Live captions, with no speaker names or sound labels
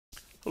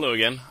Hello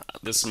again.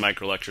 This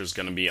micro lecture is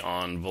going to be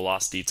on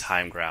velocity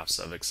time graphs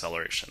of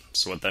acceleration.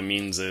 So what that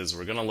means is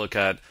we're going to look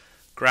at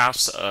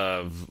graphs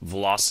of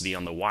velocity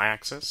on the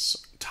y-axis,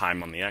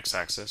 time on the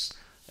x-axis,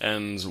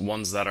 and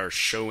ones that are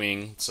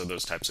showing, so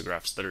those types of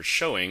graphs that are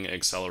showing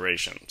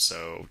acceleration,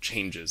 so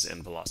changes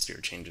in velocity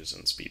or changes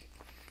in speed.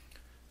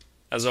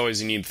 As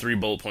always, you need 3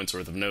 bullet points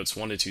worth of notes,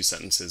 1 to 2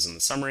 sentences in the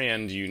summary,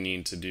 and you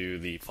need to do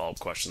the follow-up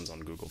questions on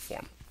Google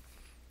Form.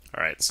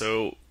 Alright,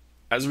 so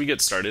as we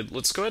get started,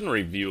 let's go ahead and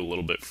review a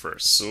little bit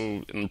first.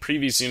 So in the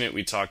previous unit,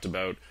 we talked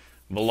about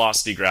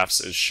velocity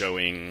graphs as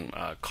showing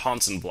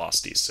constant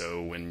velocity,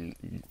 so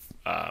when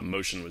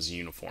motion was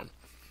uniform.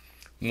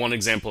 One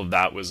example of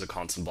that was a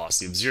constant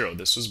velocity of 0.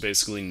 This was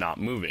basically not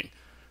moving.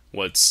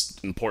 What's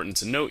important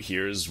to note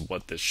here is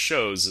what this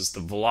shows is the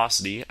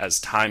velocity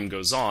as time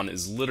goes on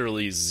is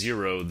literally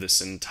 0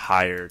 this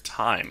entire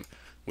time,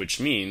 which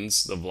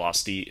means the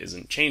velocity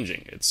isn't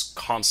changing. It's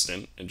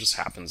constant, it just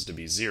happens to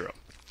be 0.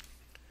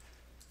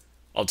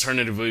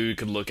 Alternatively, we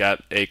could look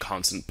at a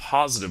constant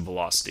positive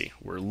velocity,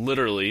 where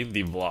literally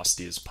the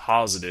velocity is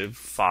positive,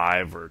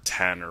 5 or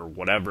 10 or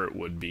whatever it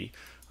would be,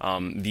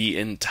 the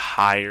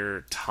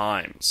entire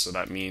time. So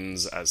that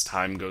means as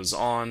time goes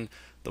on,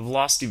 the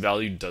velocity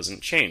value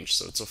doesn't change,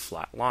 so it's a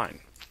flat line.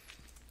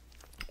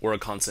 Or a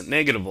constant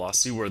negative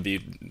velocity, where the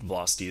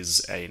velocity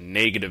is a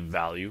negative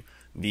value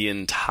the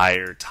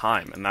entire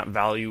time, and that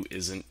value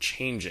isn't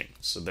changing.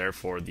 So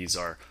therefore, these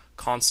are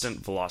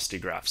constant velocity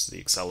graphs. The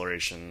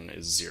acceleration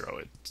is 0.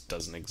 It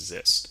doesn't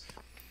exist.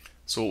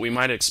 So what we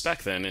might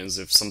expect then is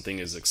if something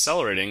is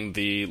accelerating,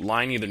 the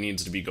line either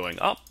needs to be going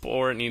up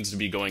or it needs to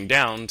be going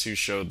down to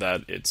show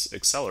that it's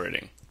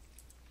accelerating.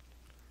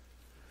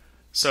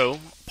 So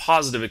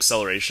positive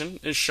acceleration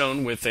is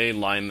shown with a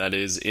line that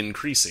is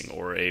increasing,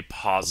 or a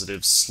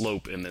positive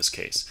slope in this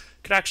case.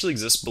 It could actually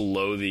exist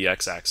below the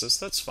x-axis,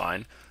 that's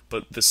fine,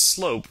 but the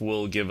slope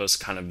will give us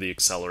kind of the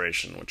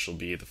acceleration, which will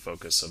be the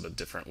focus of a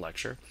different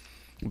lecture.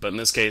 But in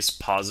this case,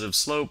 positive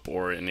slope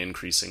or an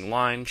increasing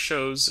line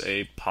shows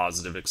a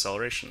positive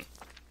acceleration.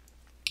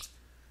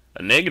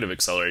 A negative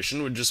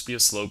acceleration would just be a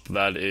slope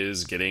that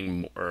is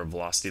getting, or a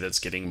velocity that's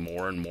getting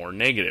more and more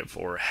negative,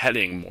 or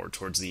heading more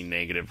towards the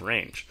negative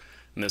range.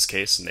 In this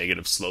case,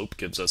 negative slope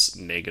gives us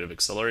negative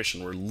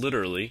acceleration, where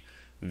literally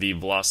the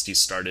velocity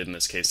started in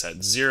this case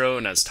at 0,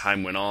 and as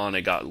time went on,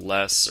 it got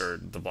less, or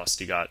the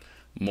velocity got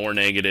more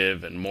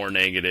negative and more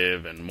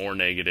negative and more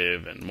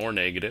negative and more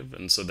negative,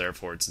 and so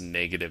therefore it's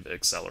negative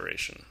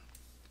acceleration.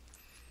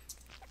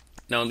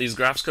 Now these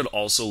graphs could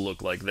also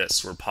look like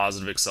this, where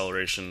positive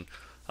acceleration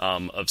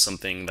of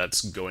something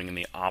that's going in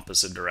the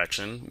opposite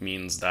direction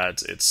means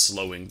that it's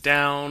slowing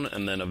down,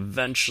 and then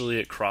eventually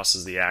it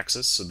crosses the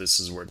axis, so this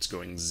is where it's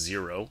going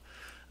 0,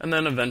 and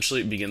then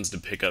eventually it begins to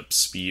pick up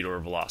speed or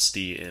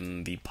velocity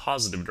in the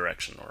positive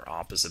direction, or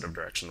opposite of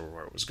direction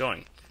where it was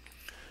going.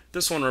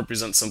 This one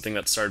represents something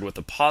that started with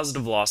a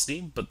positive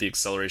velocity, but the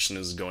acceleration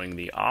is going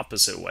the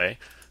opposite way.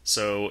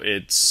 So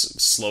it's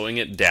slowing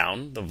it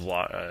down.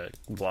 The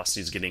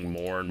velocity is getting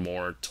more and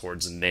more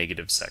towards the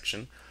negative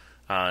section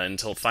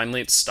until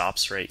finally it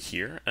stops right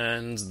here,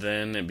 and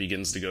then it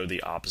begins to go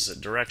the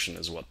opposite direction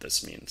is what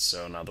this means.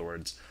 So in other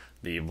words,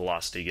 the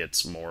velocity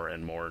gets more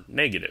and more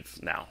negative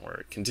now, or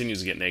it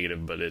continues to get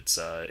negative, but it's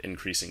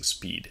increasing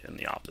speed in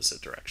the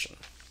opposite direction.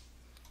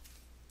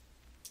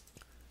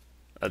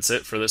 That's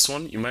it for this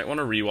one. You might want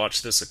to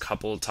rewatch this a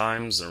couple of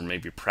times, or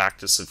maybe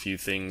practice a few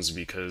things,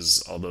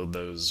 because although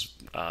those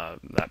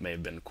that may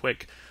have been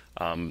quick,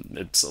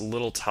 it's a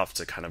little tough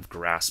to kind of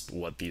grasp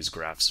what these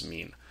graphs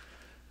mean.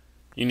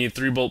 You need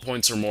 3 bullet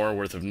points or more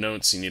worth of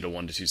notes, you need a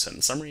 1 to 2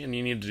 sentence summary, and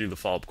you need to do the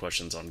follow-up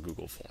questions on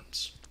Google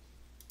Forms.